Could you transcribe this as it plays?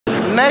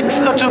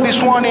Next to be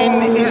sworn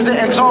in is the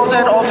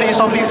exalted office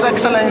of His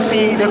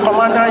Excellency, the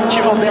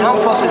Commander-in-Chief of the Armed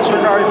Forces,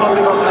 Federal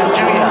Republic of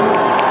Nigeria.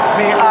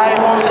 May I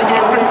once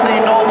again crave the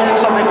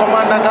indulgence of the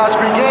Commander Guards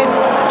Brigade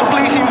to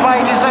please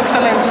invite His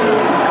Excellency,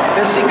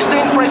 the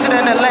 16th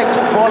President-elect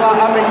Bola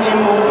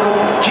Tinubu,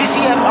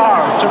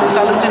 GCFR, to the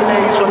saluting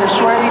days for the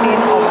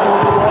swearing-in of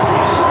oath of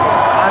office.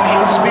 And he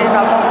is being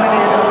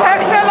accompanied by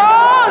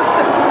Excellence,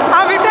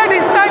 invité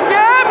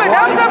distingué,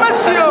 mesdames et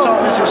messieurs,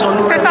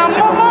 c'est un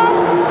moment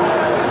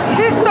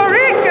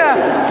historique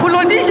pour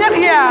le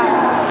Nigeria.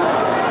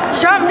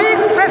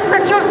 J'invite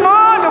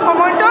respectueusement le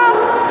commandant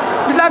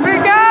de la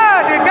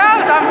brigade des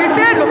gardes à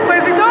inviter le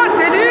président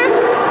élu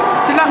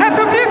de la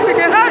République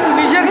fédérale du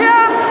Nigeria,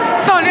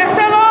 son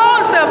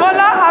Excellence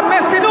Bola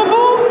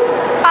Tinubu,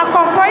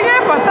 accompagné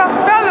par sa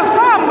belle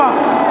femme,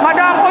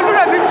 Madame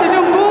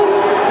Tinubu,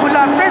 pour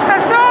la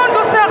prestation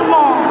du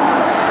serment.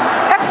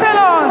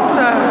 Excellence,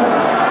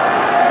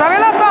 vous avez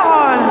la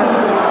parole.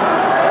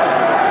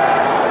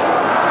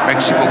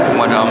 Merci beaucoup,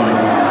 Madame.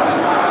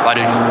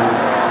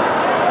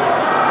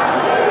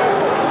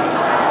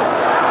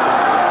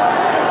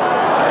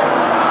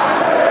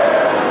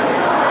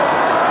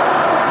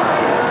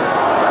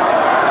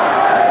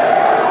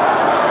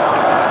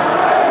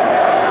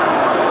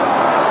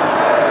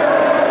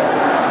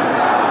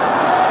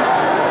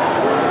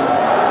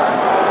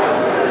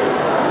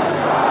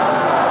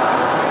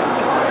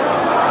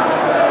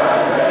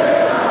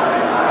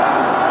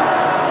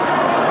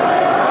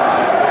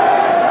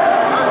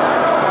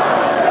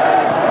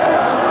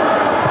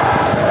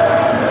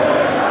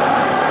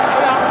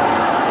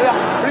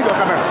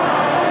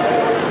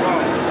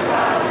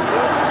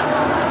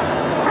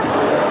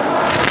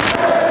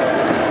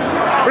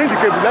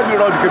 Let me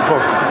roll the cape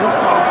first.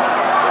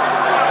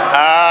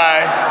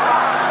 I,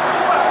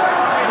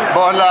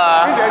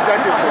 Bola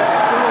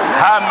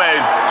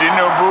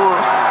Tinubu,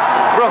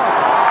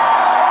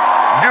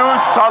 do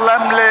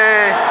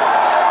solemnly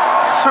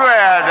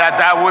swear that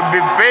I will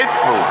be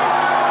faithful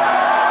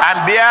and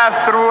bear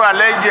true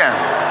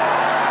allegiance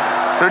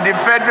to the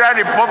Federal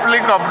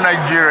Republic of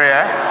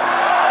Nigeria,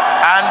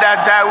 and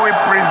that I will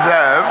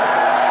preserve,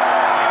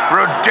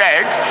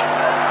 protect,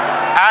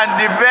 and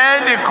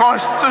defend the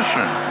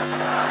Constitution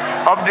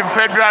of the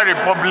Federal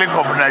Republic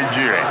of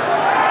Nigeria.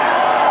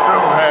 So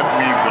help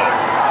me God.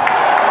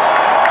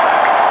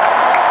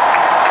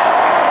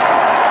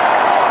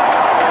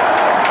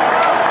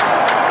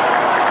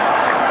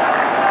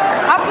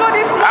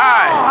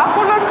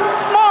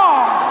 Applaudissements.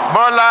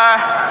 Bola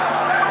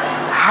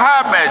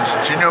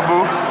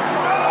Tinubu,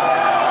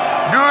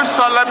 do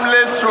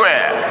solemnly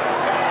swear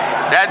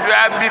that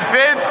I will be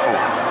faithful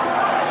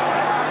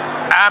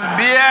and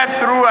bear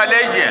true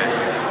allegiance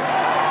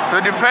to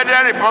the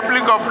Federal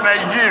Republic of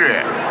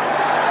Nigeria,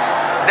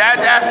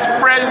 that as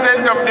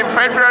President of the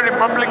Federal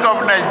Republic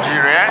of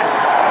Nigeria,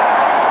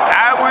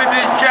 I will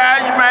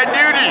discharge my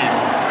duties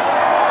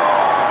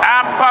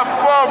and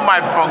perform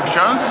my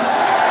functions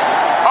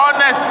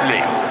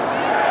honestly,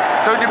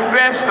 to the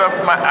best of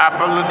my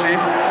ability,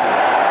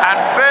 and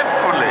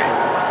faithfully,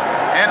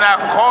 in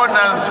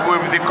accordance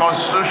with the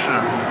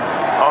Constitution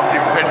of the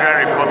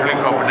Federal Republic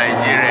of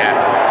Nigeria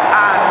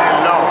and the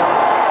law.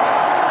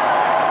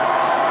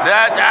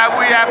 That I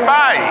will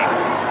abide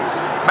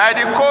by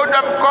the Code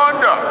of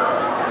Conduct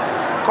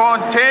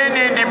contained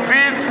in the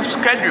 5th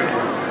schedule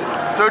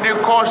to the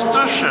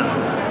Constitution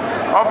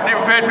of the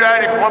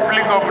Federal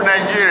Republic of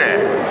Nigeria.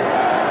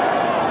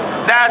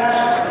 That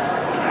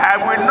I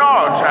will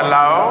not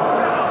allow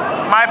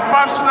my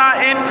personal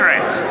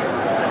interest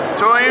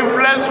to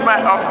influence my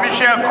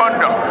official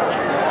conduct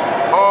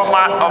or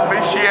my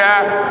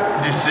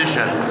official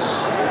decisions.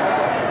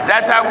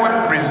 That I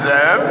will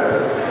preserve,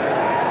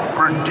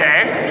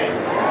 protect,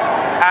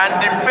 and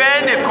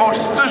defend the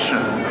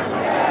Constitution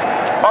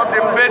of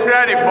the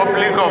Federal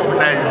Republic of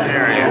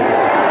Nigeria.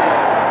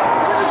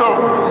 So,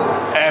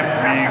 help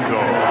me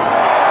God.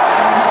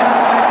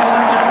 Ladies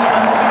and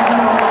gentlemen, please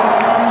have a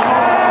applause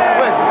for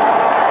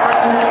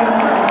President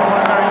and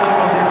Commander-in-Chief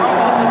of the Armed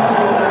Forces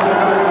of the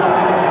Federal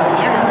Republic of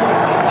Nigeria,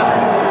 His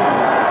Excellency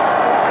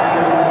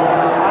President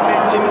Bola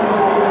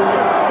Tinubu,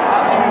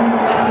 as he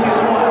takes his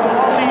oath of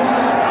office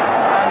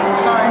and will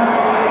sign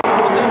the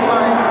dotted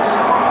lines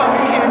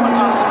confirming him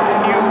as the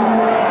new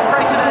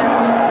President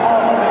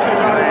of the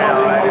Federal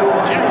Republic of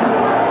Nigeria.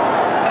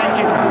 Thank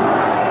you.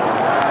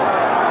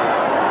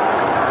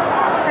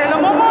 C'est le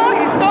moment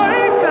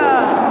historique.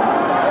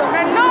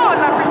 Maintenant,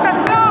 la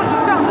prestation du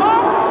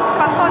serment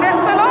par son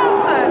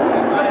Excellence,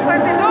 le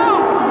Président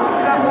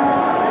de la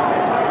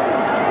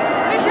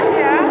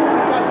Nigeria,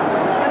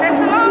 son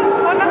Excellence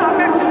Bola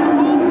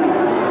Tinubu,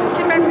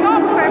 qui maintenant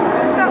prête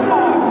le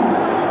serment.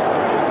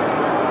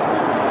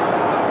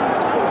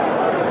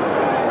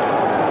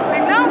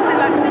 Maintenant, c'est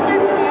la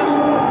signature.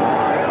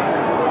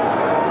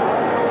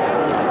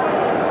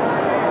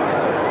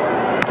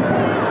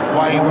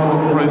 While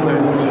the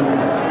President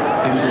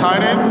is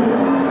signing,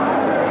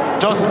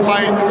 Just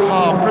like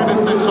her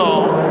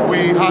predecessor,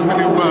 we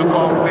heartily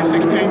welcome the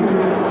 16th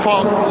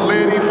First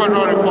Lady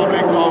Federal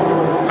Republic of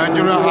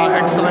Nigeria, Her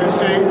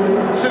Excellency,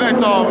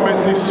 Senator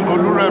Mrs.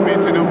 Oluremi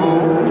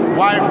Tinubu,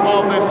 wife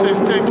of the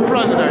 16th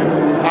President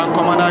and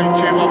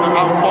Commander-in-Chief of the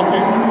Armed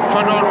Forces,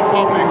 Federal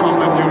Republic of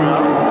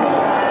Nigeria,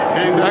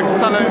 His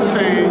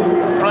Excellency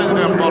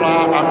President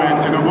Bola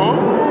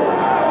Tinubu,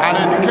 an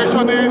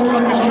educationist,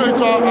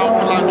 administrator, and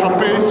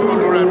philanthropist,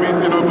 Oluremi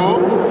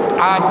Tinubu,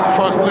 as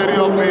First Lady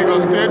of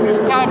Lagos State,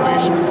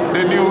 established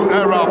the New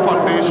Era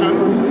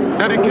Foundation,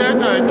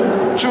 dedicated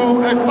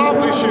to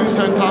establishing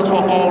centers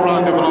for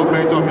all-round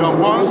development of young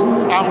ones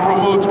and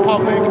promote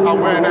public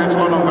awareness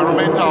on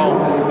environmental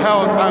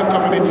health and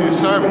community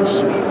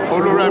service.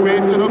 Oluremi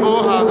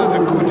Tinubu has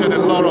executed a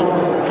lot of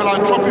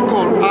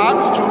philanthropical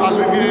acts to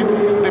alleviate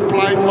the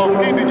plight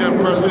of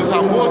indigent persons,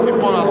 and most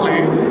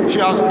importantly, she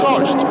has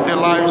touched the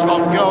lives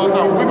of girls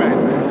and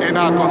women in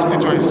her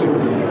constituency.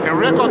 In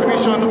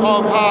recognition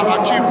of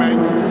her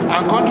achievements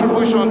and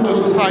contribution to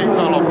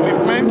societal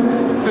upliftment,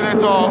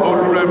 Senator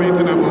Oluremi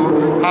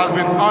Tinubu has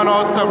been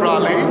honored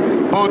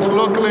severally, both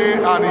locally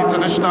and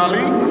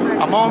internationally.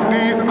 Among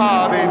these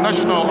are the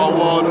National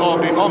Award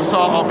of the Officer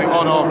of the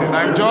Order of the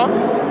Niger,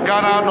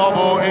 Ghana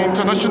Noble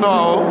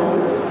International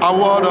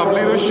Award of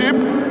Leadership,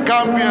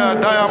 Gambia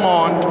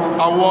Diamond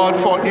Award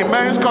for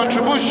immense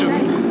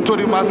contribution to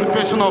the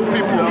emancipation of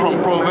people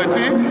from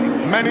poverty,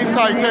 many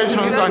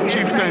citations and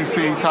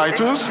chieftaincy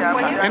titles.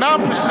 In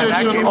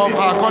appreciation of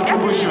her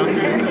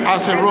contribution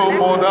as a role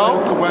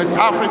model, the West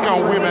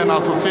African Women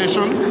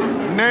Association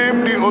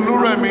named the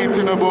Oluremi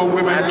Tinubu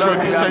Women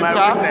Training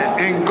Center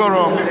in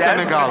Gorom,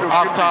 Senegal,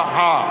 after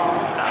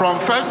her. From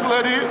First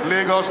Lady,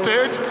 Lagos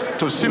State,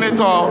 to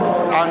Senator,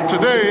 and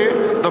today,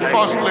 the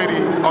First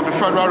Lady of the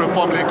Federal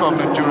Republic of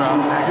Nigeria.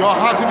 You are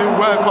heartily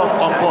welcome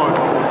on board.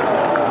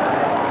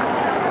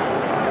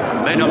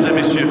 Mesdames et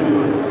messieurs,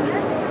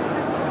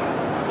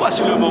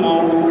 voici le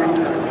moment.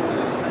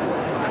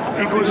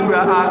 Eagle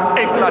Square a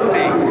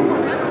éclaté.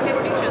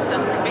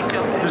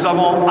 Nous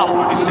avons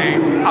applaudi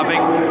avec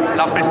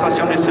la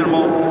prestation de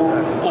serment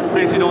au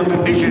président du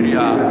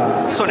Nigeria,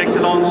 son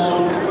Excellence,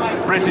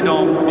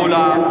 président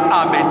Bola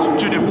Ahmed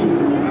Tinubu,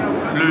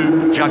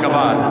 le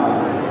Jagaban.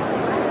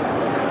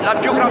 La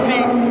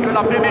biographie de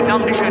la première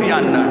dame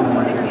nigériane.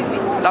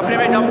 La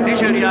première dame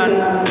nigériane,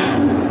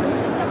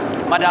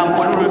 Madame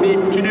Oluremi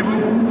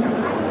Tinubu,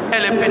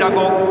 elle est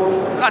pédagogue,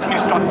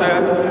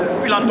 administrateur,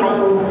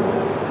 philanthrope.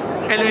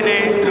 Elle est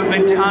née le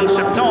 21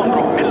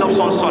 septembre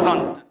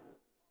 1960.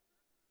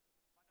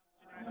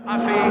 A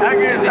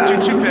fait ses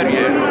études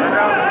supérieures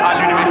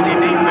à l'Université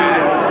d'Ife,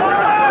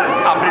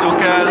 après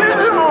lequel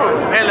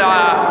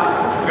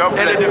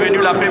elle est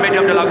devenue la première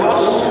dame de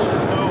Lagos.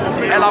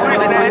 Elle a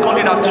posé sa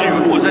candidature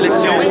aux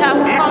élections.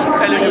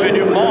 Elle est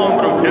devenue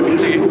membre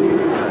député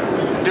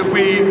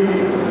depuis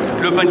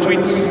le 28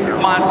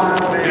 mars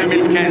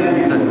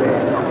 2015.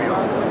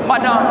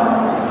 Madame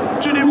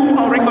Tinubu,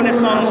 en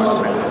reconnaissance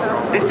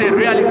de ses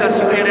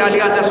réalisations et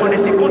réalisations de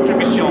ses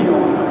contributions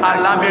à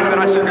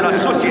l'amélioration de la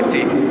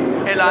société,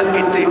 elle a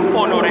été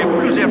honorée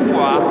plusieurs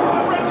fois,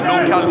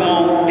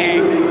 localement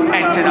et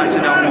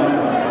internationalement.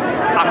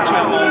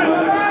 Actuellement,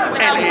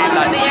 elle est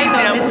la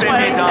 6e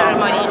première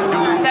dame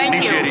du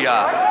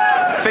Nigeria.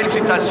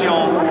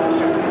 Félicitations,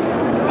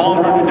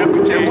 membre du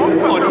député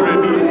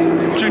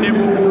Oluremi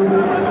Tinubu,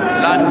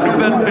 la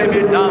nouvelle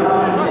première dame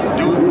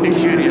du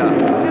Nigeria.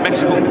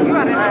 Merci beaucoup.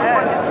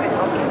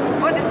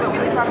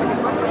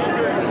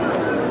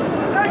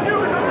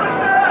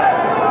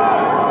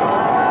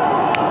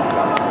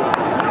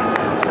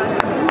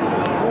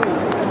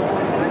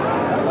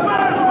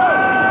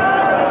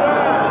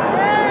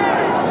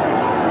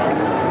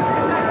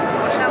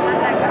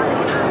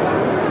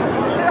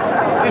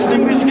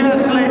 Distinguished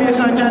guests, ladies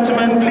and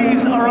gentlemen,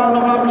 please a round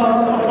of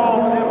applause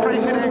for the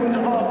President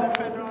of the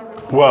Federal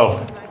Republic. Well,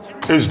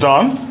 it's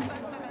done.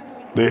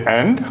 The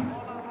end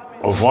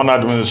of one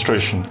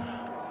administration,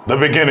 the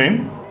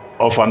beginning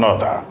of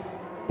another.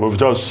 We've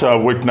just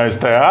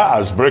witnessed there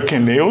as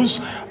breaking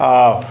news,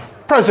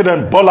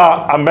 President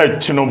Bola Ahmed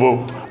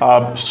Tinubu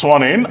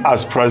sworn in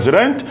as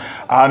president,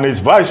 and his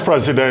vice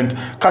president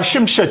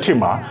Kashim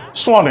Shettima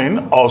sworn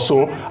in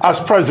also as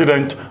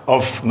president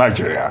of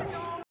Nigeria.